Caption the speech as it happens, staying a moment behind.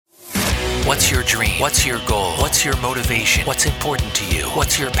What's your dream? What's your goal? What's your motivation? What's important to you?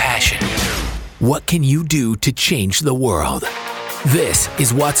 What's your passion? What can you do to change the world? This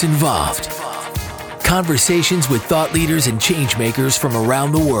is What's Involved. Conversations with thought leaders and change makers from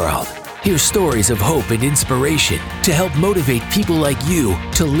around the world. Hear stories of hope and inspiration to help motivate people like you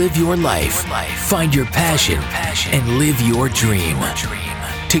to live your life, find your passion, and live your dream.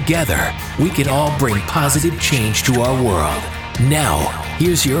 Together, we can all bring positive change to our world. Now,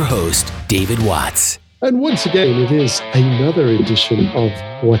 here's your host, David Watts. And once again, it is another edition of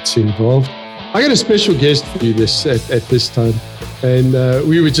What's Involved. I got a special guest for you at this time. And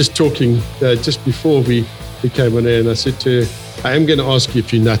we were just talking just before we came on air, and I said to her, I am going to ask you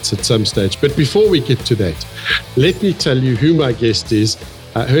if you're nuts at some stage. But before we get to that, let me tell you who my guest is.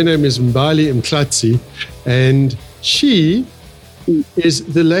 Her name is Mbali Mklatsi, and she is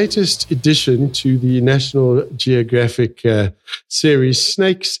the latest addition to the National Geographic series,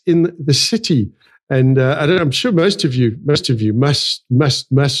 Snakes in the City. And I'm sure most of you must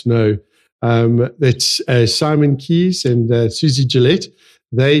know that's Simon Keys and Susie Gillette.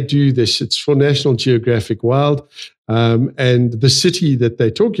 They do this. It's for National Geographic Wild. And the city that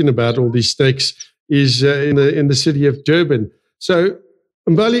they're talking about, all these snakes, is in the city of Durban. So,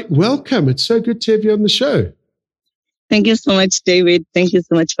 Mbali, welcome. It's so good to have you on the show. Thank you so much, David. Thank you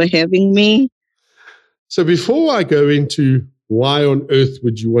so much for having me. So before I go into why on earth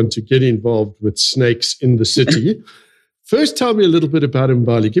would you want to get involved with snakes in the city, first tell me a little bit about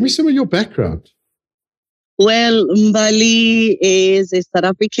Mbali. Give me some of your background. Well, Mbali is a South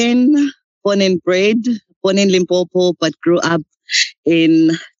African, born and bred, born in Limpopo, but grew up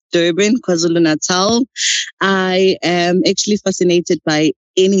in Durban, KwaZulu-Natal. I am actually fascinated by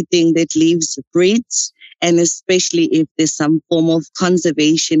anything that lives, breeds, and especially if there's some form of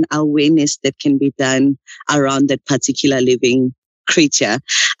conservation awareness that can be done around that particular living creature.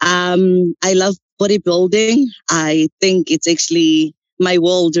 I love bodybuilding. I think it's actually my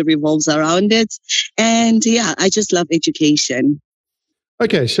world revolves around it. And yeah, I just love education.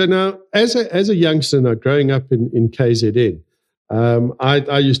 Okay, so now as a youngster now growing up in KZN,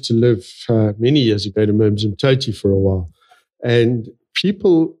 I used to live many years ago in Mzimtoti for a while. And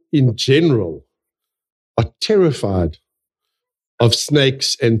people in general are terrified of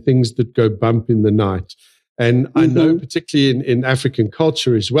snakes and things that go bump in the night. And I know particularly in African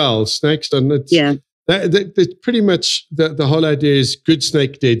culture as well, snakes are not... Yeah. That's pretty much the whole idea is good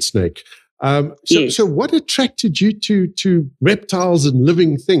snake, dead snake. So what attracted you to reptiles and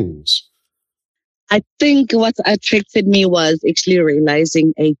living things? I think what attracted me was actually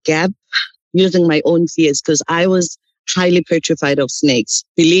realizing a gap using my own fears, because I was highly petrified of snakes.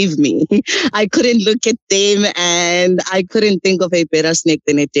 Believe me, I couldn't look at them and I couldn't think of a better snake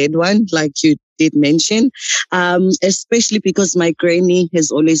than a dead one, like you did mention, especially because my granny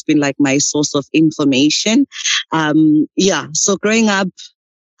has always been like my source of information. So growing up,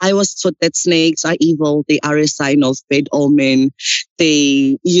 I was taught that snakes are evil. They are a sign of bad omen.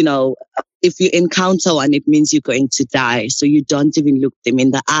 They, if you encounter one, it means you're going to die. So you don't even look them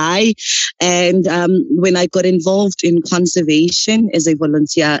in the eye. And when I got involved in conservation as a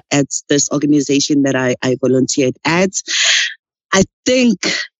volunteer at this organization that I volunteered at, I think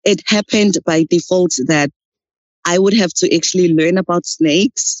it happened by default that I would have to actually learn about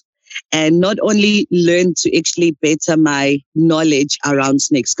snakes, and not only learn to actually better my knowledge around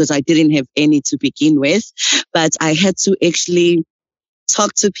snakes, because I didn't have any to begin with, but I had to actually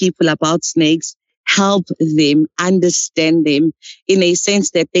talk to people about snakes, help them understand them in a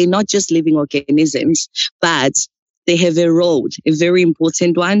sense that they're not just living organisms, but they have a role, a very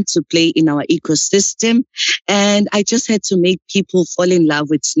important one to play in our ecosystem. And I just had to make people fall in love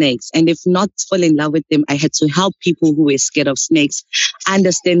with snakes. And if not fall in love with them, I had to help people who were scared of snakes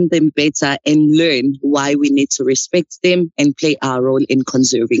understand them better and learn why we need to respect them and play our role in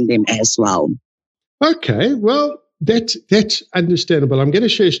conserving them as well. Okay, well, that's understandable. I'm going to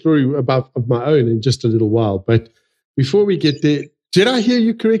share a story of my own in just a little while. But before we get there, did I hear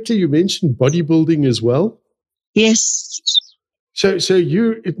you correctly? You mentioned bodybuilding as well? Yes. So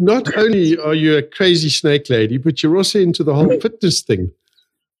you not only are you a crazy snake lady, but you're also into the whole fitness thing.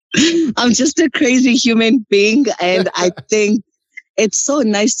 I'm just a crazy human being, and I think it's so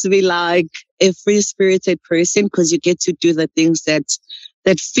nice to be like a free-spirited person, because you get to do the things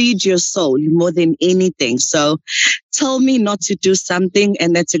that feed your soul more than anything. So tell me not to do something,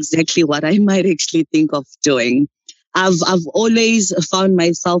 and that's exactly what I might actually think of doing. I've always found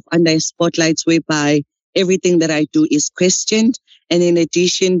myself under a spotlight whereby everything that I do is questioned. And in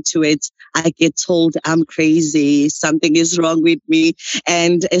addition to it, I get told I'm crazy, something is wrong with me.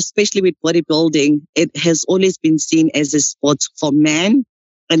 And especially with bodybuilding, it has always been seen as a sport for men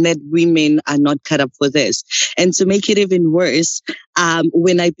and that women are not cut up for this. And to make it even worse,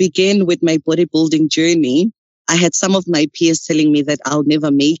 when I began with my bodybuilding journey, I had some of my peers telling me that I'll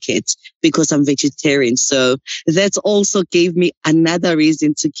never make it because I'm vegetarian. So that also gave me another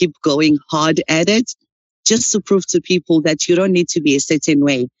reason to keep going hard at it, just to prove to people that you don't need to be a certain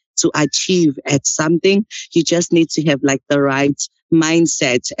way to achieve at something. You just need to have like the right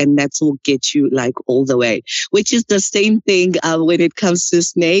mindset, and that will get you like all the way, which is the same thing when it comes to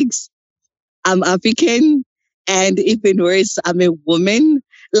snakes. I'm African, and even worse, I'm a woman.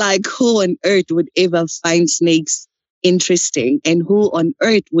 Like, who on earth would ever find snakes interesting, and who on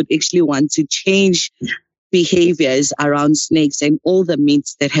earth would actually want to change behaviors around snakes and all the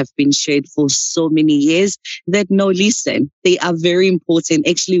myths that have been shared for so many years? That, no, listen, they are very important.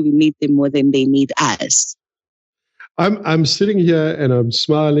 Actually, we need them more than they need us. I'm sitting here and I'm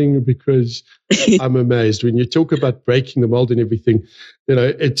smiling because I'm amazed when you talk about breaking the mold and everything. You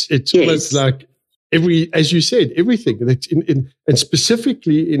know, it's yes. Almost like as you said, everything that's and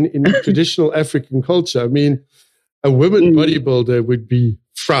specifically in traditional African culture. I mean, a woman bodybuilder would be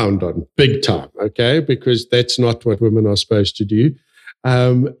frowned on big time, okay, because that's not what women are supposed to do.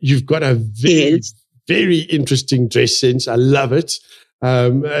 You've got a very interesting dress sense. I love it.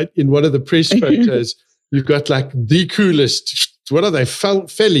 In one of the press photos, you've got like the coolest, what are they,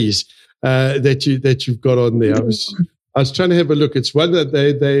 fellies that you've got on there. I was trying to have a look. It's one that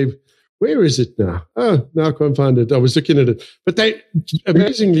they where is it now? Oh, now I can't find it. I was looking at it. But they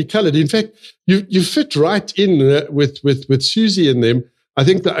amazingly colored. In fact, you fit right in with Susie and them. I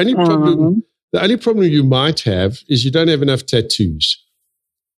think the only problem you might have is you don't have enough tattoos.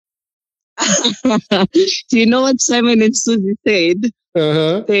 Do you know what Simon and Susie said?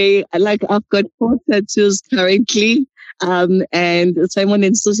 They I've got 4 tattoos currently. And Simon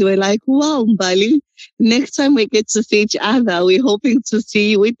and Susie were like, wow, Mbali, next time we get to see each other, we're hoping to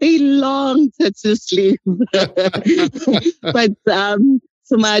see you with a long tattoo sleeve. But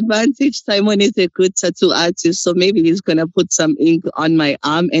to my advantage, Simon is a good tattoo artist. So maybe he's going to put some ink on my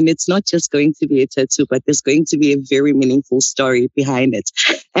arm. And it's not just going to be a tattoo, but there's going to be a very meaningful story behind it.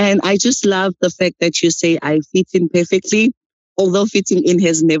 And I just love the fact that you say I fit in perfectly. Although fitting in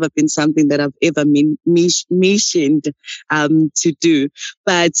has never been something that I've ever missioned to do.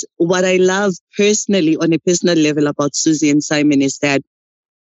 But what I love personally, on a personal level, about Susie and Simon is that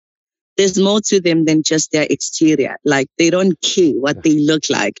there's more to them than just their exterior. Like, they don't care what they look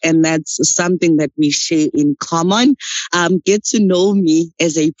like. And that's something that we share in common. Get to know me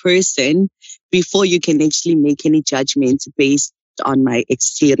as a person before you can actually make any judgment based on my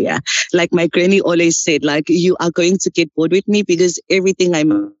exterior. Like my granny always said, like, you are going to get bored with me because everything I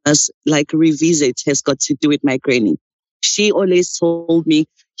must like revisit has got to do with my granny. She always told me,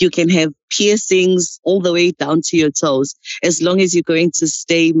 you can have piercings all the way down to your toes, as long as you're going to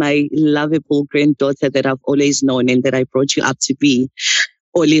stay my lovable granddaughter that I've always known and that I brought you up to be,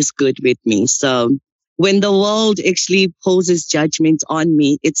 always good with me. So when the world actually poses judgment on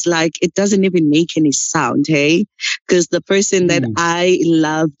me, it's like it doesn't even make any sound, hey? Because the person that I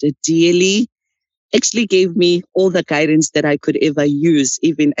loved dearly actually gave me all the guidance that I could ever use,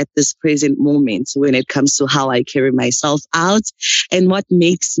 even at this present moment, when it comes to how I carry myself out and what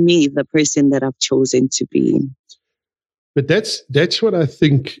makes me the person that I've chosen to be. But that's what I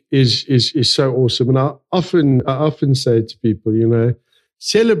think is so awesome. And I often say to people, you know,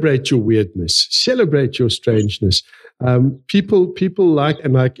 celebrate your weirdness, celebrate your strangeness. People like,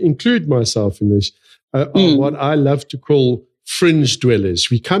 and I include myself in this, are what I love to call fringe dwellers.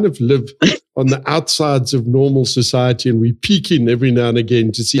 We kind of live on the outsides of normal society, and we peek in every now and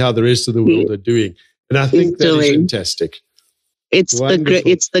again to see how the rest of the world are doing. And I think that is fantastic. It's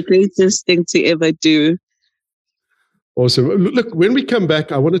the greatest thing to ever do. Awesome. Look, when we come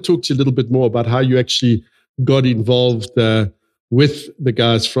back, I want to talk to you a little bit more about how you actually got involved with the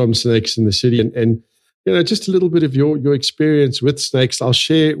guys from Snakes in the City, and you know, just a little bit of your experience with snakes. I'll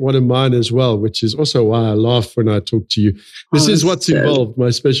share one of mine as well, which is also why I laugh when I talk to you. This is What's Involved.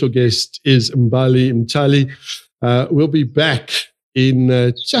 My special guest is Mbali Mtshali. We'll be back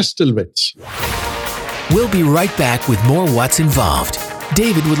in just a little bit. We'll be right back with more What's Involved.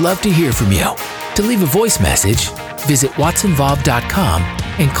 David would love to hear from you. To leave a voice message, visit what'sinvolved.com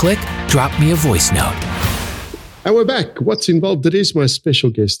and click Drop Me a Voice Note. And we're back. What's Involved? It is my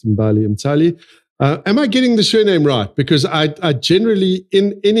special guest, Mbali Mtshali. Am I getting the surname right? Because I generally,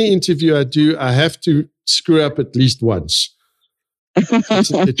 in any interview I do, I have to screw up at least once.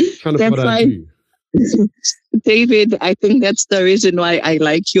 It's kind of what I do. David, I think that's the reason why I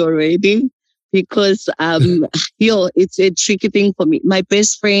like you already. because it's a tricky thing for me. My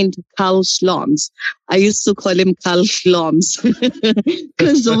best friend, Carl Schloms, I used to call him Carl Schloms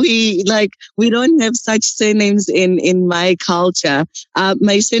because we don't have such surnames in my culture.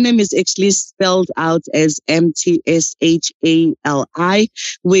 My surname is actually spelled out as Mtshali,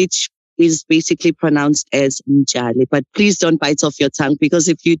 which is basically pronounced as Mjali. But please don't bite off your tongue, because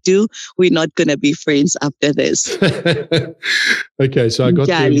if you do, we're not going to be friends after this. Okay, so I got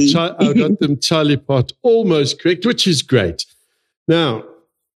them Charlie part almost correct, which is great. Now,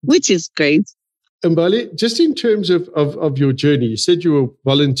 which is great. Mbali, just in terms of your journey, you said you were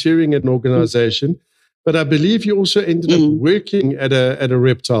volunteering at an organization, but I believe you also ended up working at a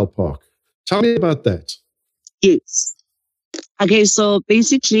reptile park. Tell me about that. Yes. Okay, so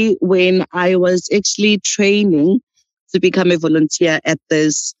basically when I was actually training to become a volunteer at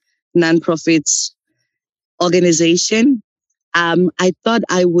this nonprofit organization, I thought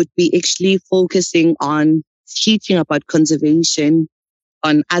I would be actually focusing on teaching about conservation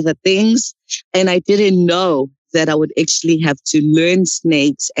on other things. And I didn't know that I would actually have to learn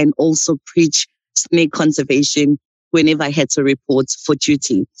snakes and also preach snake conservation whenever I had to report for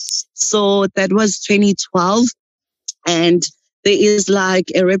duty. So that was 2012. And there is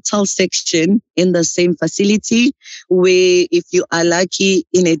like a reptile section in the same facility where if you are lucky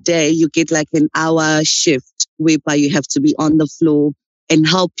in a day, you get like an hour shift whereby you have to be on the floor and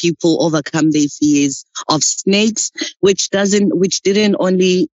help people overcome their fears of snakes, which didn't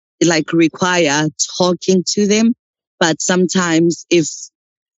only like require talking to them, but sometimes if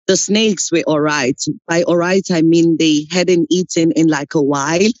the snakes were all right, by all right, I mean they hadn't eaten in like a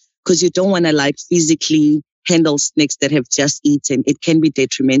while, because you don't want to like physically handle snakes that have just eaten. It can be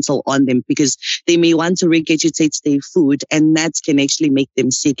detrimental on them because they may want to regurgitate their food, and that can actually make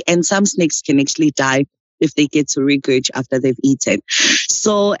them sick. And some snakes can actually die if they get to regurg after they've eaten.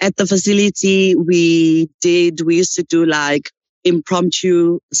 So at the facility, we used to do like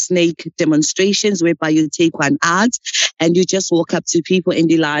impromptu snake demonstrations whereby you take one out and you just walk up to people and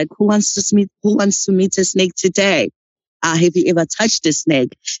be like, who wants to meet a snake today? Have you ever touched a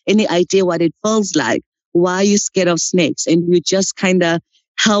snake? Any idea what it feels like? Why are you scared of snakes? And you just kind of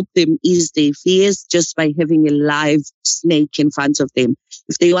help them ease their fears just by having a live snake in front of them.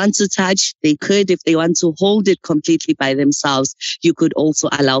 If they want to touch, they could. If they want to hold it completely by themselves, you could also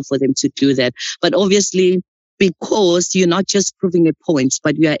allow for them to do that. But obviously, because you're not just proving a point,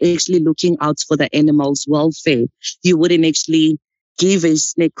 but you are actually looking out for the animal's welfare, you wouldn't actually give a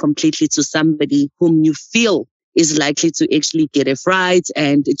snake completely to somebody whom you feel is likely to actually get a fright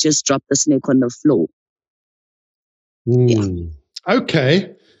and just drop the snake on the floor. Yeah.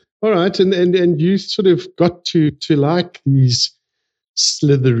 Okay. All right. And you sort of got to like these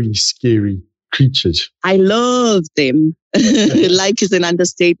slithery, scary creatures. I love them. Like is an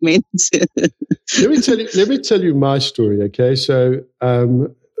understatement. Let me tell you my story, okay? So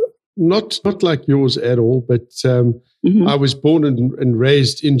not like yours at all, but I was born and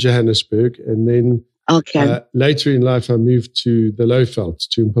raised in Johannesburg, and then later in life I moved to the Lowveld,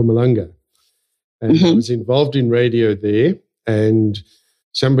 to Mpumalanga. And I was involved in radio there. And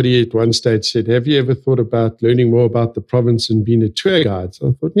somebody at one stage said, have you ever thought about learning more about the province and being a tour guide? So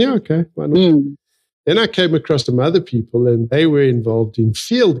I thought, yeah, okay, why not? Then I came across some other people and they were involved in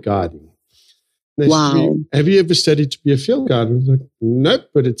field guiding. They said to me, have you ever studied to be a field guide? I was like, nope,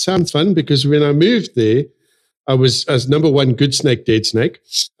 but it sounds fun, because when I moved there, I was, as number one, good snake, dead snake.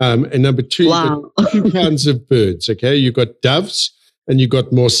 And number two, two kinds of birds, okay? You got doves and you got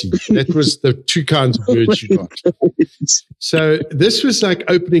Morsi. That was the two kinds of birds you got. So this was like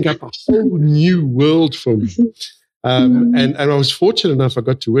opening up a whole new world for me. And I was fortunate enough, I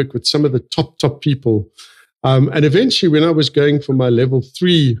got to work with some of the top people. And eventually, when I was going for my level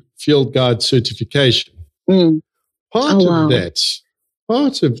 3 field guide certification, part of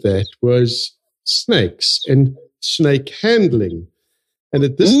that was snakes and snake handling. And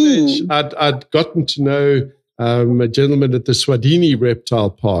at this stage, I'd gotten to know a gentleman at the Swadini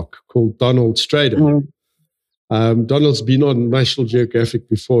Reptile Park called Donald Strader. Donald's been on National Geographic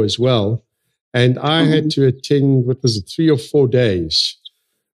before as well. And I had to attend, 3 or 4 days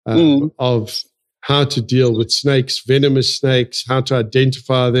of how to deal with snakes, venomous snakes, how to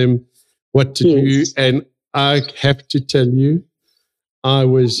identify them, what to do. And I have to tell you, I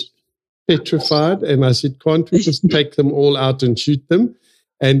was petrified. And I said, can't we just take them all out and shoot them?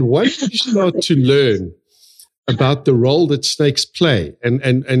 And once you start to learn about the role that snakes play and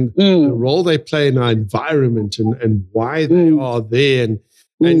the role they play in our environment and why they are there,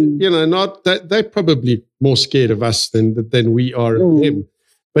 and you know, not that they're probably more scared of us than we are of them.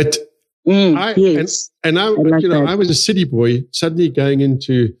 But I was a city boy suddenly going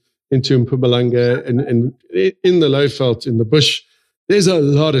into into Mpumalanga and in the Lowveld, in the bush, there's a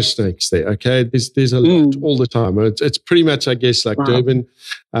lot of snakes there, okay? There's a lot all the time. It's pretty much, I guess, like Durban.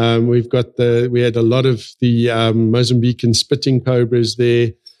 We had a lot of the Mozambican spitting cobras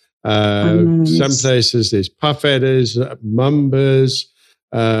there. Some places there's puff adders, mambas,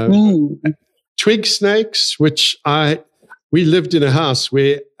 twig snakes, which we lived in a house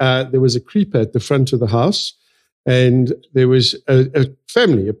where there was a creeper at the front of the house, and there was a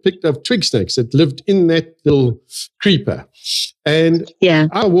family, picked up twig snakes that lived in that little creeper. And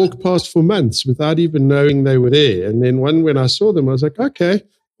I walked past for months without even knowing they were there. And then when I saw them, I was like, okay,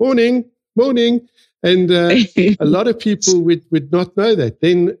 morning. And a lot of people would not know that.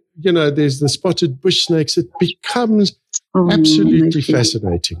 Then, there's the spotted bush snakes. It becomes absolutely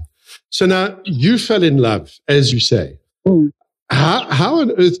fascinating. So now you fell in love, as you say. How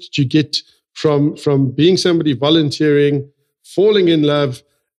on earth did you get from being somebody volunteering, falling in love,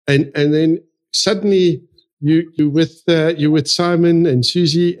 and then suddenly you with Simon and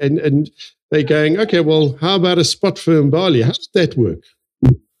Susie and they're going, okay, well, how about a spot for Mbali? How did that work?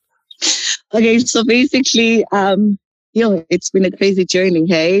 Okay, so basically, it's been a crazy journey,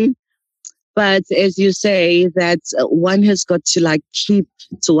 hey? But as you say, that one has got to keep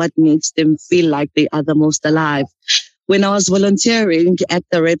to what makes them feel like they are the most alive. When I was volunteering at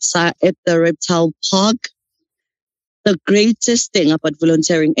the reptile park, the greatest thing about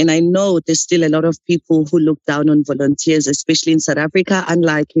volunteering, and I know there's still a lot of people who look down on volunteers, especially in South Africa,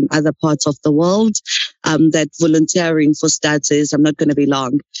 unlike in other parts of the world, that volunteering, for starters, I'm not going to be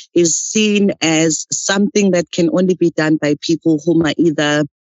long, is seen as something that can only be done by people who are either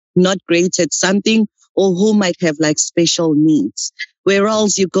not great at something or who might have special needs.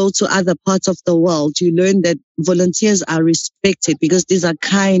 Whereas you go to other parts of the world, you learn that volunteers are respected because these are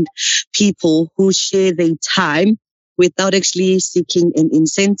kind people who share their time without actually seeking an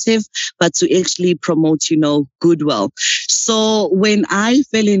incentive, but to actually promote, goodwill. So when I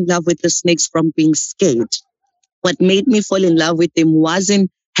fell in love with the snakes from being scared, what made me fall in love with them wasn't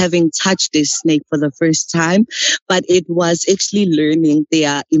having touched this snake for the first time, but it was actually learning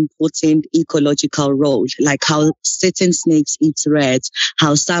their important ecological role, like how certain snakes eat rats,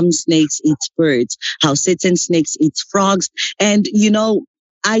 how some snakes eat birds, how certain snakes eat frogs. And,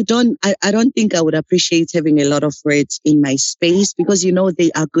 I don't think I would appreciate having a lot of rats in my space because,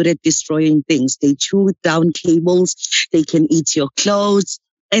 they are good at destroying things. They chew down cables, they can eat your clothes,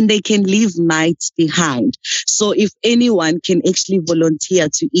 and they can leave mites behind. So if anyone can actually volunteer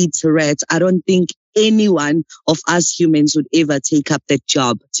to eat rats, I don't think anyone of us humans would ever take up that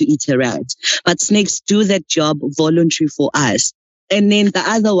job to eat a rat. But snakes do that job voluntary for us. And then the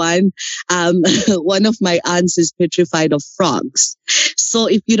other one, one of my aunts is petrified of frogs. So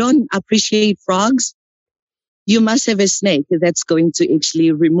if you don't appreciate frogs, you must have a snake that's going to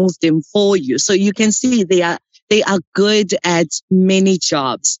actually remove them for you. So you can see they are good at many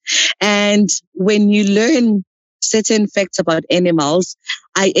jobs. And when you learn certain facts about animals,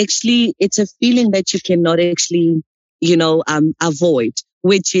 it's a feeling that you cannot actually, avoid,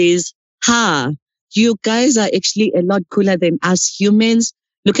 which is, you guys are actually a lot cooler than us humans.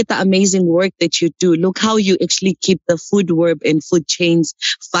 Look at the amazing work that you do. Look how you actually keep the food web and food chains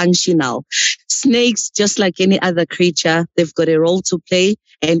functional. Snakes, just like any other creature, they've got a role to play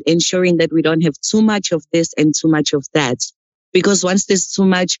and ensuring that we don't have too much of this and too much of that. Because once there's too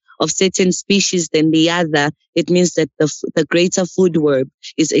much of certain species than the other, it means that the greater food web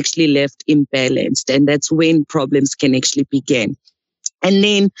is actually left imbalanced. And that's when problems can actually begin. And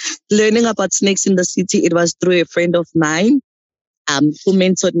then learning about snakes in the city, it was through a friend of mine who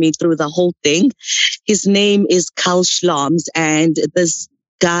mentored me through the whole thing. His name is Carl Schlams, and this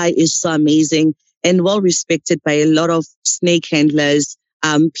guy is so amazing and well respected by a lot of snake handlers,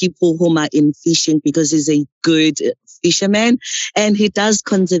 people who are in fishing because he's a good fisherman, and he does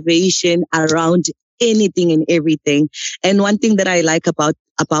conservation around anything and everything. And one thing that I like about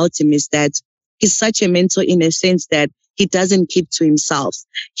him is that he's such a mentor in a sense that he doesn't keep to himself.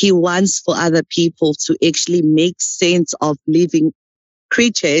 He wants for other people to actually make sense of living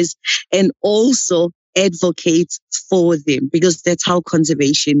creatures and also advocate for them, because that's how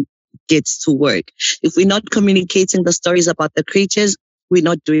conservation gets to work. If we're not communicating the stories about the creatures, we're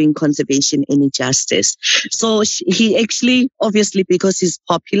not doing conservation any justice. So he actually, obviously because he's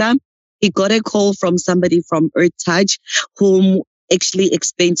popular, he got a call from somebody from Earth Touch whom actually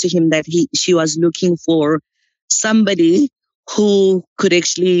explained to him that she was looking for somebody who could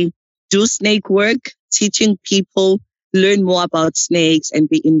actually do snake work, teaching people, learn more about snakes and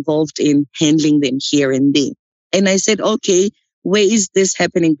be involved in handling them here and there. And I said, okay, where is this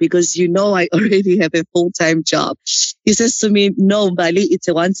happening? Because I already have a full-time job. He says to me, no, Mbali, it's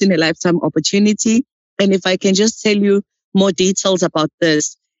a once-in-a-lifetime opportunity. And if I can just tell you more details about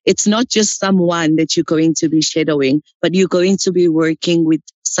this, it's not just someone that you're going to be shadowing, but you're going to be working with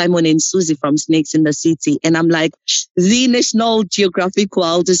Simon and Susie from Snakes in the City. And I'm like, the National Geographic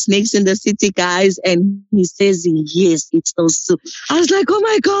World, the Snakes in the City guys. And he says, yes, it's those two. I was like, oh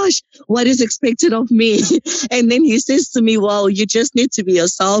my gosh, what is expected of me? And then he says to me, well, you just need to be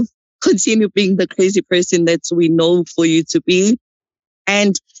yourself, continue being the crazy person that we know for you to be.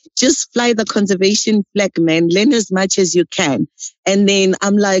 And just fly the conservation flag, man. Learn as much as you can. And then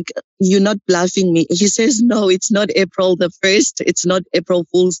I'm like, you're not bluffing me. He says, no, it's not April the 1st. It's not April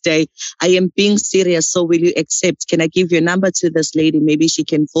Fool's Day. I am being serious. So will you accept? Can I give your number to this lady? Maybe she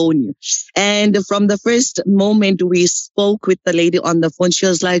can phone you. And from the first moment we spoke with the lady on the phone, she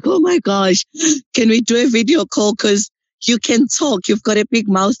was like, oh my gosh, can we do a video call? Because you can talk. You've got a big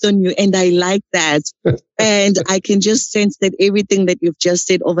mouth on you. And I like that. And I can just sense that everything that you've just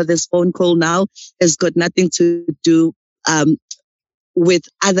said over this phone call now has got nothing to do with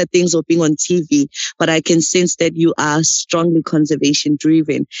other things or being on TV. But I can sense that you are strongly conservation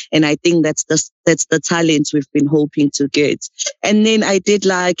driven. And I think that's the talent we've been hoping to get. And then I did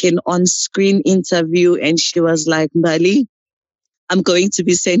like an on-screen interview and she was like, Mbali, I'm going to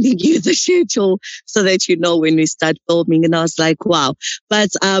be sending you the schedule so that you know when we start filming. And I was like, wow. But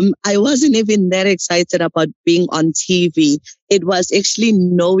I wasn't even that excited about being on TV. It was actually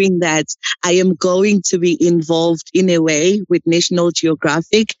knowing that I am going to be involved in a way with National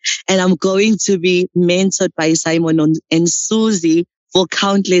Geographic and I'm going to be mentored by Simon and Susie for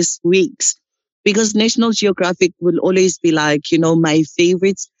countless weeks. Because National Geographic will always be like, my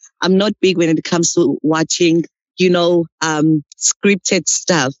favorites. I'm not big when it comes to watching scripted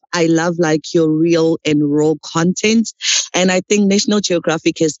stuff. I love like your real and raw content. And I think National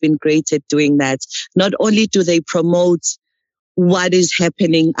Geographic has been great at doing that. Not only do they promote what is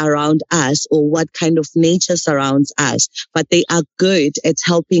happening around us or what kind of nature surrounds us, but they are good at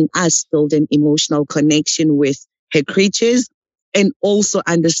helping us build an emotional connection with her creatures and also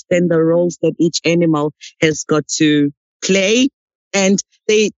understand the roles that each animal has got to play. And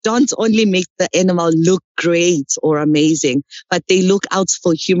they don't only make the animal look great or amazing, but they look out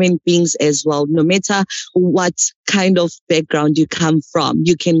for human beings as well. No matter what kind of background you come from,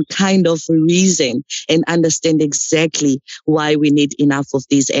 you can kind of reason and understand exactly why we need enough of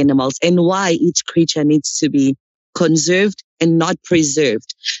these animals and why each creature needs to be conserved and not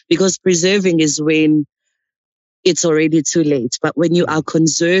preserved. Because preserving is when it's already too late. But when you are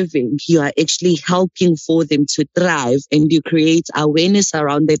conserving, you are actually helping for them to thrive and you create awareness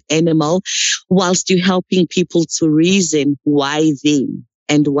around that animal whilst you're helping people to reason why them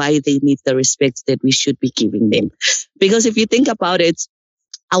and why they need the respect that we should be giving them. Because if you think about it,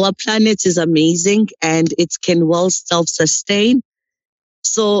 our planet is amazing and it can well self-sustain.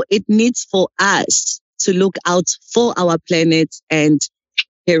 So it needs for us to look out for our planet and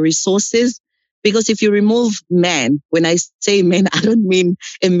her resources. Because if you remove man, when I say man, I don't mean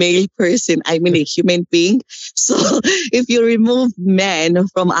a male person, I mean a human being. So if you remove man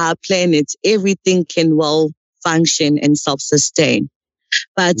from our planet, everything can well function and self-sustain.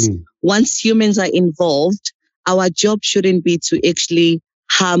 But once humans are involved, our job shouldn't be to actually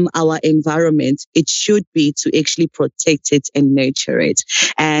harm our environment. It should be to actually protect it and nurture it.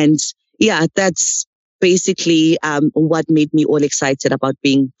 And yeah, that's basically what made me all excited about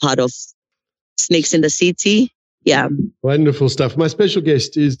being part of Snakes in the City. Yeah. Wonderful stuff. My special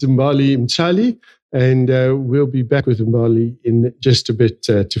guest is Mbali Mtshali, and we'll be back with Mbali in just a bit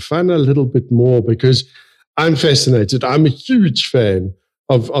to find out a little bit more because I'm fascinated. I'm a huge fan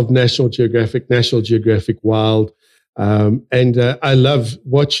of National Geographic Wild, and I love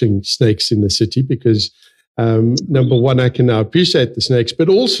watching Snakes in the City because, number one, I can now appreciate the snakes, but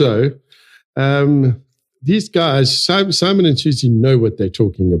also these guys, Simon and Susie, know what they're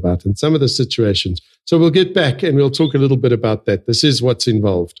talking about and some of the situations. So we'll get back and we'll talk a little bit about that. This is What's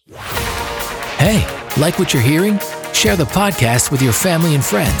Involved. Hey, like what you're hearing? Share the podcast with your family and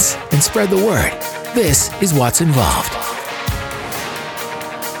friends and spread the word. This is What's Involved.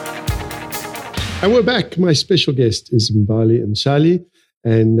 And we're back. My special guest is Mbali Mtshali.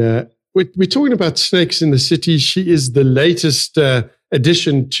 And we're talking about Snakes in the City. She is the latest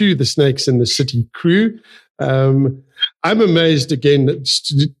addition to the Snakes in the City crew. I'm amazed again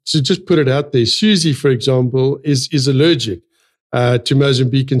to just put it out there. Susie, for example, is allergic to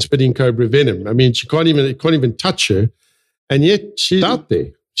Mozambican spitting cobra venom. I mean, she can't even touch her, and yet she's out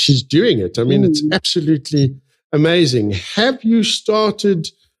there. She's doing it. I mean, it's absolutely amazing. Have you started?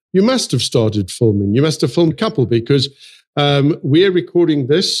 You must have started filming. You must have filmed a couple because We're recording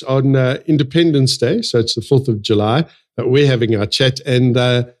this on Independence Day, so it's the 4th of July. We're having our chat, and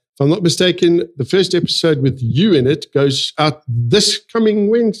if I'm not mistaken, the first episode with you in it goes out this coming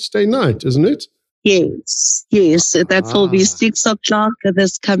Wednesday night, isn't it? Yes. That will be 6 o'clock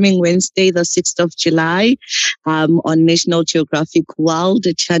this coming Wednesday, the 6th of July, on National Geographic World,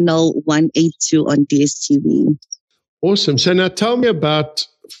 channel 182 on DSTV. Awesome. So now tell me about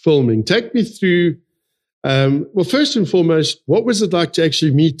filming. Take me through, well, first and foremost, what was it like to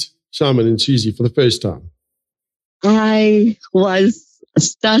actually meet Simon and Susie for the first time? I was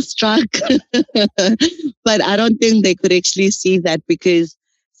starstruck, but I don't think they could actually see that because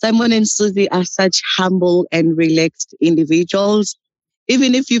Simon and Susie are such humble and relaxed individuals.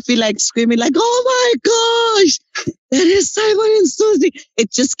 Even if you feel like screaming, like, oh my gosh, that is Simon and Susie,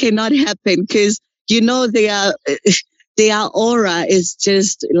 it just cannot happen because, you know, their aura is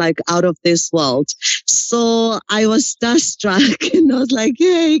just like out of this world. So I was starstruck and I was like,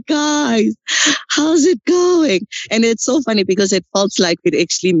 hey guys, how's it going? And it's so funny because it felt like we'd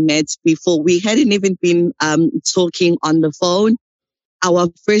actually met before. We hadn't even been talking on the phone. Our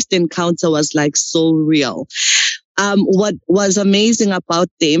first encounter was like so real. What was amazing about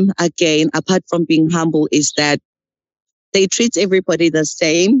them, again, apart from being humble, is that they treat everybody the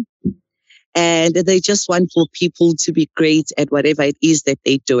same. And they just want for people to be great at whatever it is that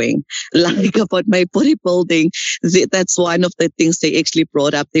they're doing. Like about my bodybuilding, that's one of the things they actually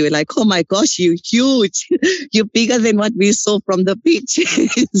brought up. They were like, oh my gosh, you're huge. You're bigger than what we saw from the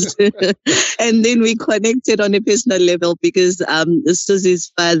pictures. And then we connected on a personal level because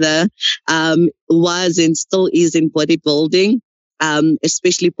Susie's father was and still is in bodybuilding.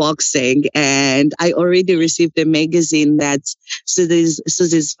 Especially boxing. And I already received a magazine that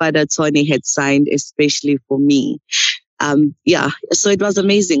Susie's father, Tony, had signed especially for me. So it was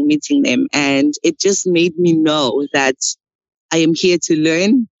amazing meeting them. And it just made me know that I am here to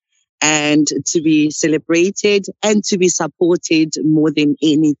learn and to be celebrated and to be supported more than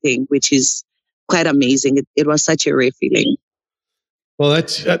anything, which is quite amazing. It was such a rare feeling. Well,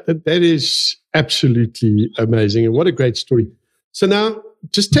 that is absolutely amazing. And what a great story. So now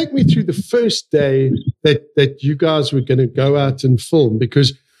just take me through the first day that you guys were going to go out and film,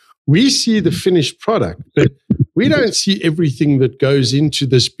 because we see the finished product, but we don't see everything that goes into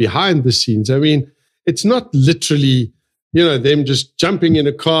this behind the scenes. I mean, it's not literally, them just jumping in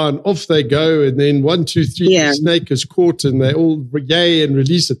a car and off they go. And then 1, 2, 3, the snake is caught and they all yay and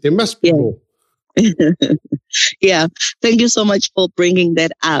release it. There must be more. Yeah. Thank you so much for bringing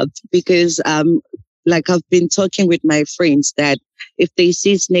that up because, like I've been talking with my friends that if they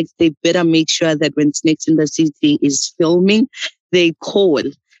see snakes, they better make sure that when Snakes in the City is filming, they call.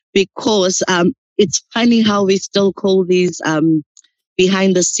 Because it's funny how we still call these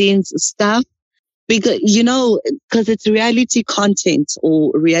behind the scenes stuff. Because, because it's reality content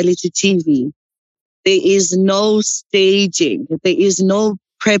or reality TV. There is no staging. There is no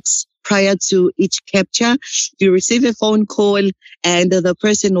preps prior to each capture. You receive a phone call and the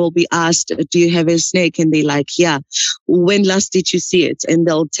person will be asked, do you have a snake? And they're like, yeah. When last did you see it? And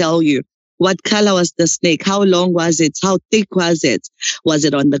they'll tell you. What color was the snake? How long was it? How thick was it? Was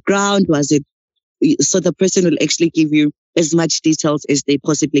it on the ground? So the person will actually give you as much details as they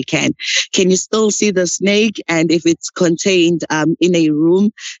possibly can. Can you still see the snake? And if it's contained in a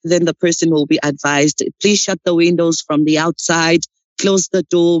room, then the person will be advised, please shut the windows from the outside, close the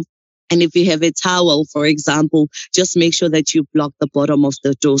door. And if you have a towel, for example, just make sure that you block the bottom of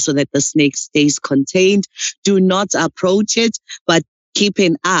the door so that the snake stays contained. Do not approach it, but keep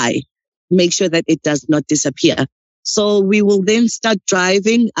an eye. Make sure that it does not disappear. So we will then start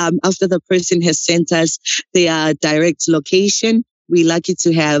driving after the person has sent us their direct location. We're lucky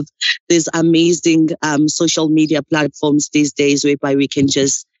to have these amazing social media platforms these days whereby we can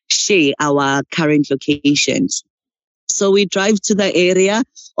just share our current locations. So we drive to the area.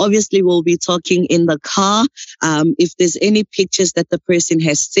 Obviously, we'll be talking in the car. If there's any pictures that the person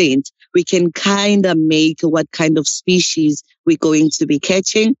has sent, we can kind of make what kind of species we're going to be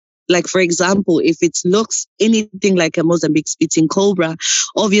catching. Like, for example, if it looks anything like a Mozambique spitting cobra,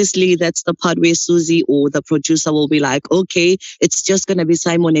 obviously that's the part where Susie or the producer will be like, okay, it's just going to be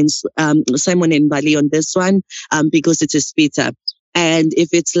Simon and Bali on this one because it's a spitter. And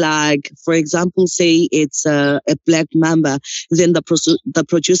if it's like, for example, say it's a black mamba, then the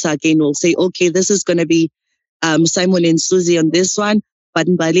producer again will say, okay, this is going to be Simon and Susie on this one. But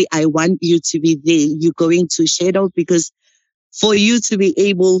Bali, I want you to be there. You're going to shadow because for you to be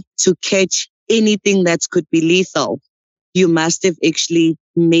able to catch anything that could be lethal, you must have actually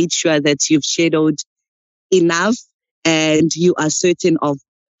made sure that you've shadowed enough and you are certain of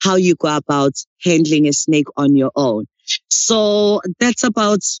how you go about handling a snake on your own. So that's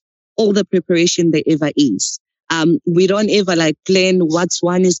about all the preparation there ever is. We don't ever plan what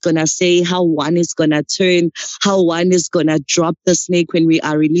one is going to say, how one is going to turn, how one is going to drop the snake when we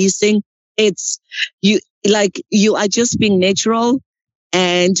are releasing. It's you are just being natural,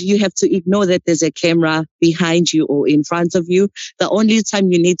 and you have to ignore that there's a camera behind you or in front of you. The only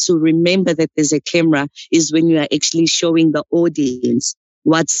time you need to remember that there's a camera is when you are actually showing the audience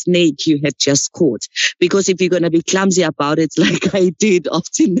what snake you had just caught. Because if you're going to be clumsy about it, like I did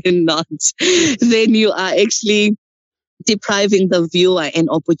often than not, then you are actually depriving the viewer an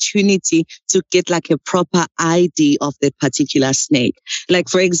opportunity to get a proper ID of that particular snake. Like,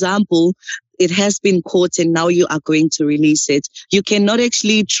 for example, it has been caught and now you are going to release it. You cannot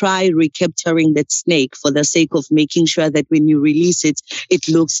actually try recapturing that snake for the sake of making sure that when you release it, it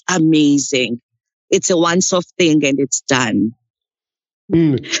looks amazing. It's a once-off thing and it's done.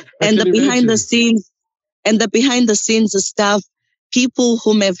 And the behind the scenes stuff, people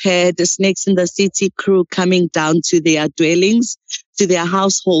whom have had the Snakes in the City crew coming down to their dwellings, to their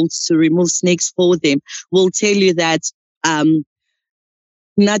households to remove snakes for them, will tell you that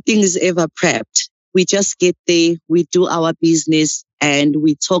nothing is ever prepped. We just get there, we do our business, and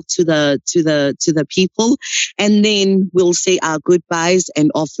we talk to the people, and then we'll say our goodbyes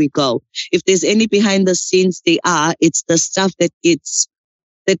and off we go. If there's any behind the scenes, it's the stuff that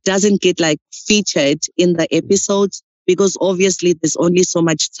doesn't get featured in the episodes, because obviously there's only so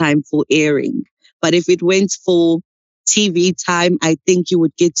much time for airing. But if it went for TV time, I think you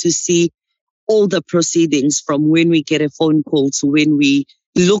would get to see all the proceedings from when we get a phone call to when we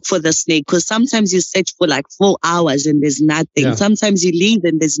look for the snake. Because sometimes you search for 4 hours and there's nothing. Yeah. Sometimes you leave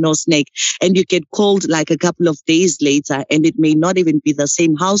and there's no snake, and you get called a couple of days later, and it may not even be the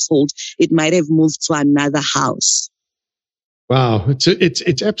same household. It might have moved to another house. Wow,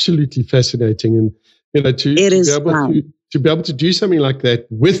 it's absolutely fascinating, and to be able to do something like that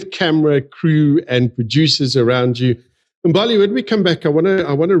with camera crew and producers around you. Mbali, when we come back, I want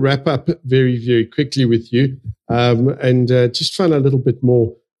to wrap up very, very quickly with you, and just find out a little bit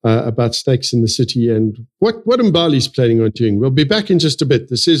more about Snakes in the City and what Mbali's planning on doing. We'll be back in just a bit.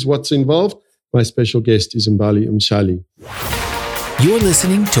 This is What's Involved. My special guest is Mbali Mshali. You're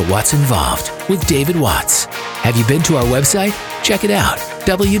listening to What's Involved with David Watts. Have you been to our website? Check it out,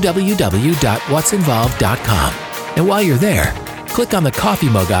 www.whatsinvolved.com. And while you're there, click on the coffee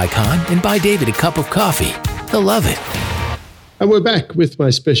mug icon and buy David a cup of coffee. He'll love it. And we're back with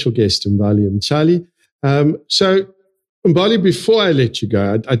my special guest, Mbali Mshali. So, Mbali, before I let you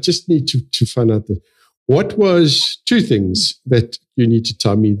go, I just need to find out what was two things that you need to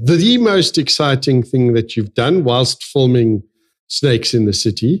tell me. The most exciting thing that you've done whilst filming Snakes in the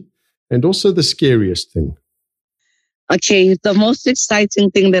City, and also the scariest thing. Okay, the most exciting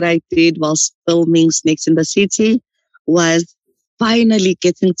thing that I did whilst filming Snakes in the City was finally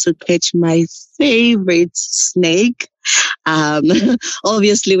getting to catch my favorite snake.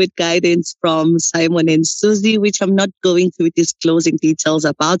 Obviously with guidance from Simon and Susie, which I'm not going to be disclosing details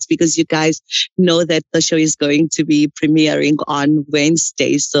about, because you guys know that the show is going to be premiering on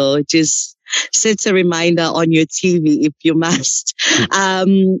Wednesday. So just set a reminder on your TV if you must.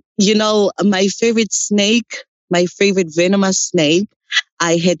 My favorite snake, my favorite venomous snake,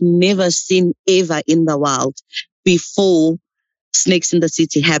 I had never seen ever in the wild before Snakes in the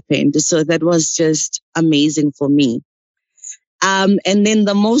City happened. So that was just amazing for me. And then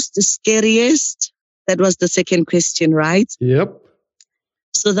the most scariest, that was the second question, right? Yep.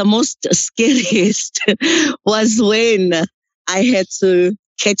 So the most scariest was when I had to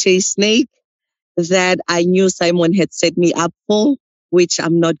catch a snake that I knew Simon had set me up for, which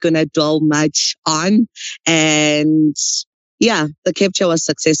I'm not going to dwell much on. And yeah, the capture was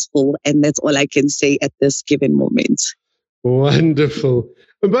successful. And that's all I can say at this given moment. Wonderful.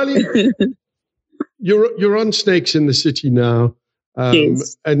 Mbali, you're on Snakes in the City now.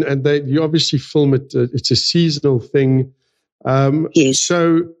 Yes. And you obviously film it. It's a seasonal thing. Yes.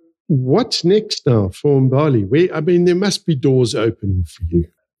 So what's next now for Mbali? There must be doors opening for you.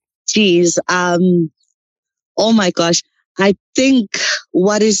 Geez. Oh my gosh. I think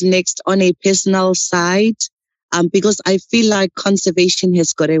what is next on a personal side, because I feel like conservation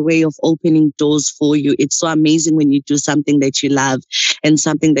has got a way of opening doors for you. It's so amazing when you do something that you love and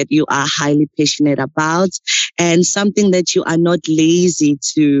something that you are highly passionate about and something that you are not lazy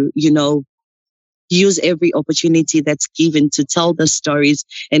to, use every opportunity that's given to tell the stories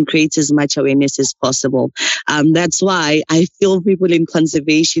and create as much awareness as possible. That's why I feel people in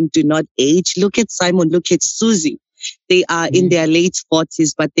conservation do not age. Look at Simon, look at Susie. They are in their late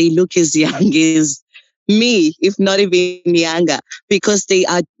 40s, but they look as young as me, if not even younger, because they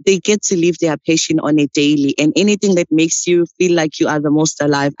get to live their passion on a daily. And anything that makes you feel like you are the most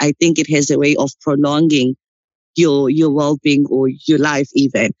alive, I think it has a way of prolonging your well-being or your life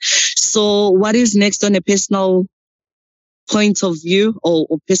even. So what is next on a personal point of view or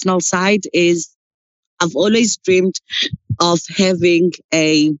personal side is I've always dreamed of having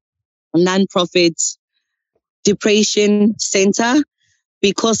a non-profit depression center,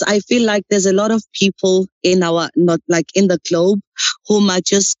 because I feel like there's a lot of people in the globe who are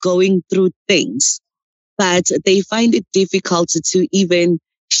just going through things, but they find it difficult to even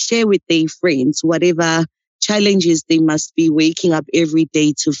share with their friends whatever challenges they must be waking up every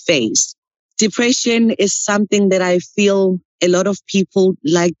day to face. Depression is something that I feel a lot of people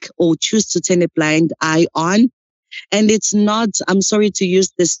like or choose to turn a blind eye on. And it's not, I'm sorry to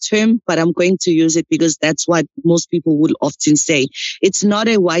use this term, but I'm going to use it because that's what most people will often say. It's not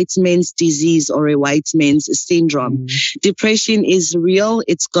a white man's disease or a white man's syndrome. Depression is real.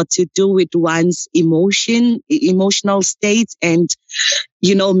 It's got to do with one's emotional state and,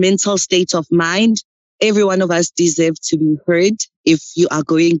 mental state of mind. Every one of us deserves to be heard if you are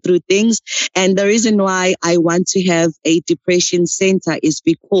going through things. And the reason why I want to have a depression center is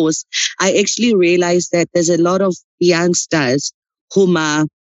because I actually realized that there's a lot of youngsters who are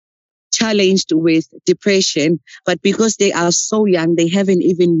challenged with depression, but because they are so young, they haven't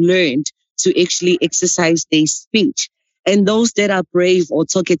even learned to actually exercise their speech. And those that are brave or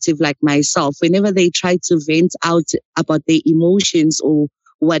talkative like myself, whenever they try to vent out about their emotions or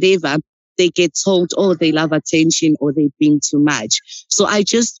whatever, they get told, oh, they love attention or they've been too much. So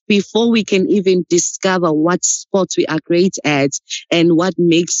before we can even discover what spot we are great at and what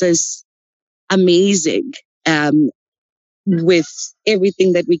makes us amazing with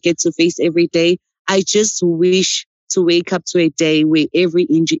everything that we get to face every day, I just wish to wake up to a day where every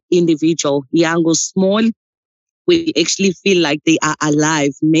individual, young or small, will actually feel like they are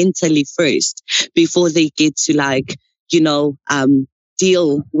alive mentally first before they get to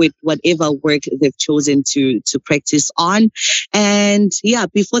deal with whatever work they've chosen to practice on. And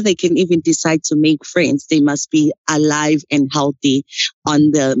before they can even decide to make friends, they must be alive and healthy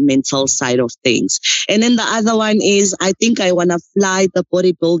on the mental side of things. And then the other one is, I think I want to fly the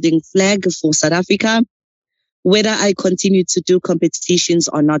bodybuilding flag for South Africa, whether I continue to do competitions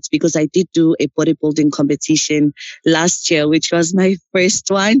or not, because I did do a bodybuilding competition last year, which was my first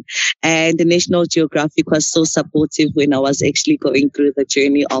one. And the National Geographic was so supportive when I was actually going through the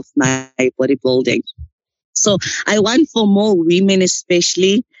journey of my bodybuilding. So I want for more women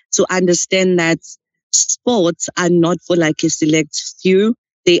especially to understand that sports are not for like a select few.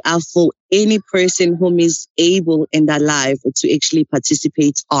 They are for any person whom is able and alive to actually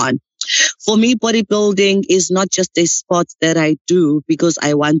participate on. For me, bodybuilding is not just a sport that I do because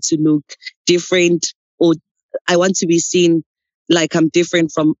I want to look different or I want to be seen like I'm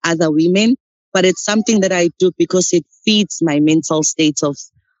different from other women, but it's something that I do because it feeds my mental state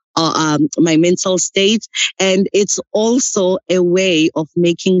and it's also a way of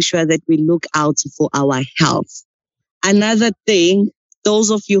making sure that we look out for our health. Another thing,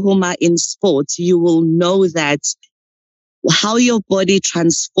 those of you who are in sports, you will know that how your body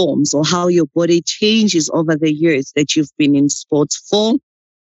transforms or how your body changes over the years that you've been in sports for.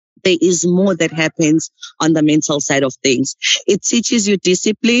 There is more that happens on the mental side of things. It teaches you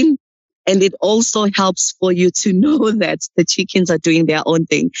discipline, and it also helps for you to know that the chickens are doing their own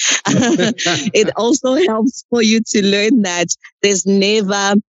thing. It also helps for you to learn that there's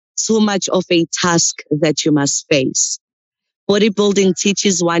never too much of a task that you must face. Bodybuilding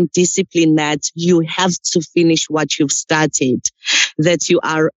teaches one discipline that you have to finish what you've started, that you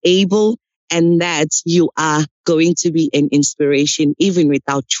are able and that you are going to be an inspiration even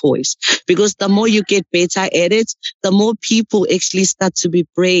without choice. Because the more you get better at it, the more people actually start to be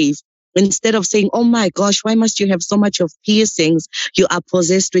brave. Instead of saying, oh my gosh, why must you have so much of piercings? You are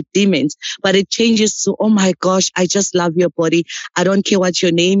possessed with demons. But it changes to, oh my gosh, I just love your body. I don't care what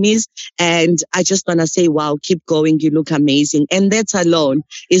your name is. And I just want to say, wow, keep going. You look amazing. And that alone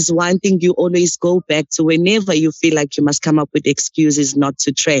is one thing you always go back to whenever you feel like you must come up with excuses not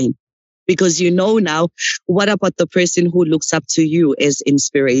to train. Because you know now, what about the person who looks up to you as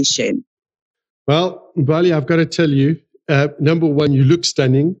inspiration? Well, Mbali, I've got to tell you, number one, you look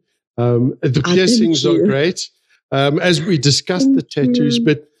stunning. The piercings are great. As we discussed the tattoos,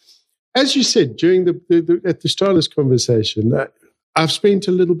 but as you said during at the start of this conversation, I've spent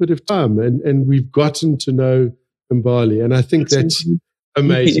a little bit of time and we've gotten to know Mbali, and I think that's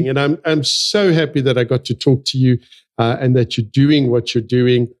amazing. And I'm so happy that I got to talk to you and that you're doing what you're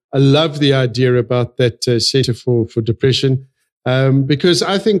doing. I love the idea about that Center for Depression because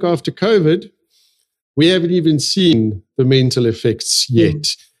I think after COVID, we haven't even seen the mental effects yet.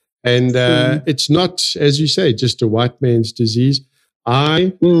 And it's not, as you say, just a white man's disease.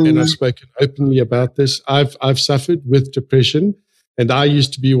 And I've spoken openly about this, I've suffered with depression. And I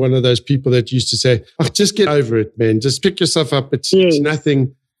used to be one of those people that used to say, oh, just get over it, man. Just pick yourself up. It's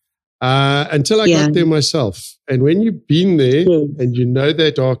nothing. Until I got there myself. And when you've been there and you know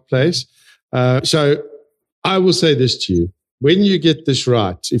that dark place, so I will say this to you. When you get this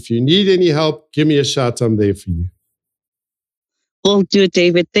right, if you need any help, give me a shout. I'm there for you. Will do,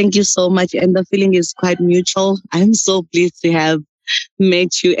 David. Thank you so much. And the feeling is quite mutual. I'm so pleased to have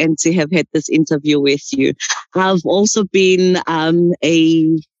met you and to have had this interview with you. I've also been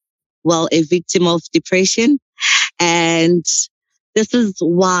a victim of depression. And this is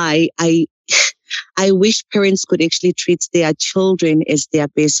why I wish parents could actually treat their children as their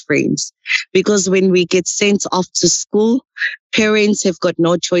best friends. Because when we get sent off to school, parents have got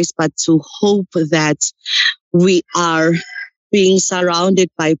no choice but to hope that we are being surrounded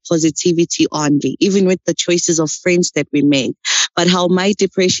by positivity only, even with the choices of friends that we make. But how my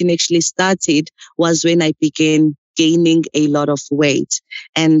depression actually started was when I began gaining a lot of weight.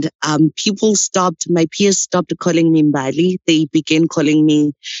 And my peers stopped calling me Mbali. They began calling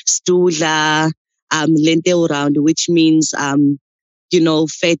me Stula, Lente around, which means, fatty,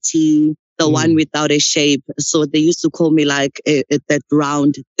 the one without a shape. So they used to call me like that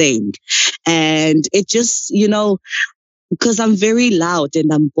round thing. And it just, because I'm very loud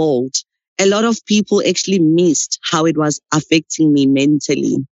and I'm bold, a lot of people actually missed how it was affecting me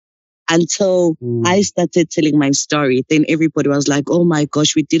mentally. Until I started telling my story, then everybody was like, oh my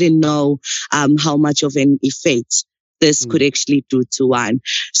gosh, we didn't know how much of an effect this could actually do to one.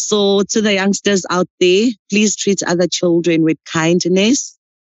 So to the youngsters out there, please treat other children with kindness.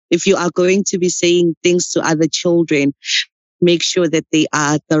 If you are going to be saying things to other children, make sure that they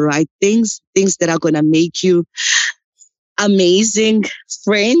are the right things that are going to make you amazing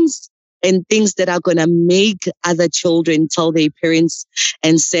friends, and things that are going to make other children tell their parents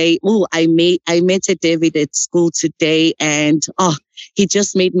and say, oh, I met a David at school today and, he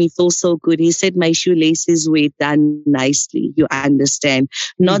just made me feel so good. He said my shoelaces were done nicely. You understand?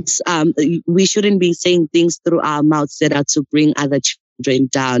 Not, we shouldn't be saying things through our mouths that are to bring other children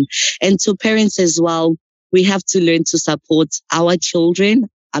down. And to parents as well, we have to learn to support our children.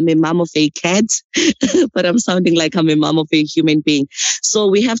 I'm a mom of a cat, but I'm sounding like I'm a mom of a human being. So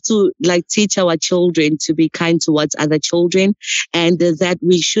we have to teach our children to be kind towards other children, and that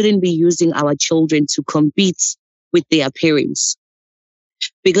we shouldn't be using our children to compete with their parents.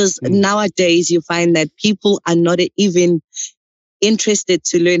 Because nowadays you find that people are not even interested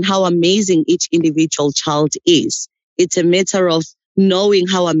to learn how amazing each individual child is. It's a matter of knowing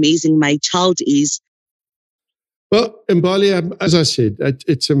how amazing my child is. Well, Mbali, as I said,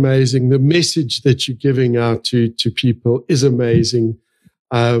 it's amazing. The message that you're giving out to people is amazing.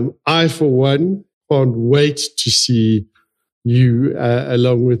 I, for one, can't wait to see you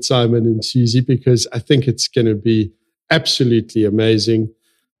along with Simon and Susie, because I think it's going to be absolutely amazing.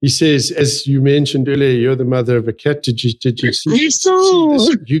 He says, as you mentioned earlier, you're the mother of a cat. Did you see this?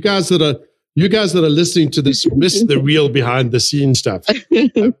 You guys that are listening to this miss the real behind the scenes stuff,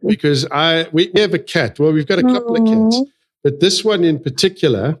 because we have a cat. Well, we've got a couple of cats, but this one in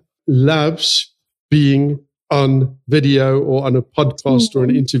particular loves being on video or on a podcast or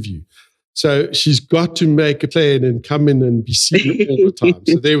an interview. So she's got to make a plan and come in and be seen all the time.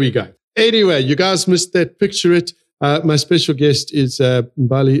 So there we go. Anyway, you guys missed that. Picture it. My special guest is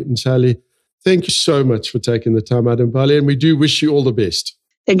Mbali Mtshali. Thank you so much for taking the time out, Mbali, and we do wish you all the best.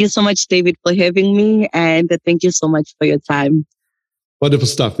 Thank you so much, David, for having me, and thank you so much for your time. Wonderful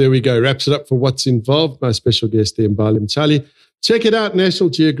stuff. There we go. Wraps it up for What's Involved. My special guest there, Mbali Mtshali. Check it out, National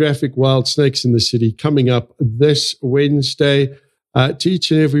Geographic Wild Snakes in the City, coming up this Wednesday. To each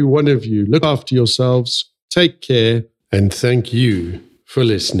and every one of you, look after yourselves, take care, and thank you for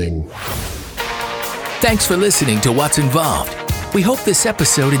listening. Thanks for listening to What's Involved. We hope this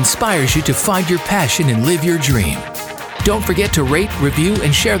episode inspires you to find your passion and live your dream. Don't forget to rate, review,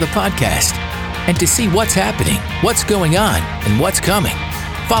 and share the podcast. And to see what's happening, what's going on, and what's coming,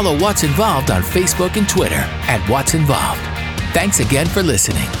 follow What's Involved on Facebook and Twitter @What's Involved. Thanks again for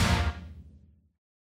listening.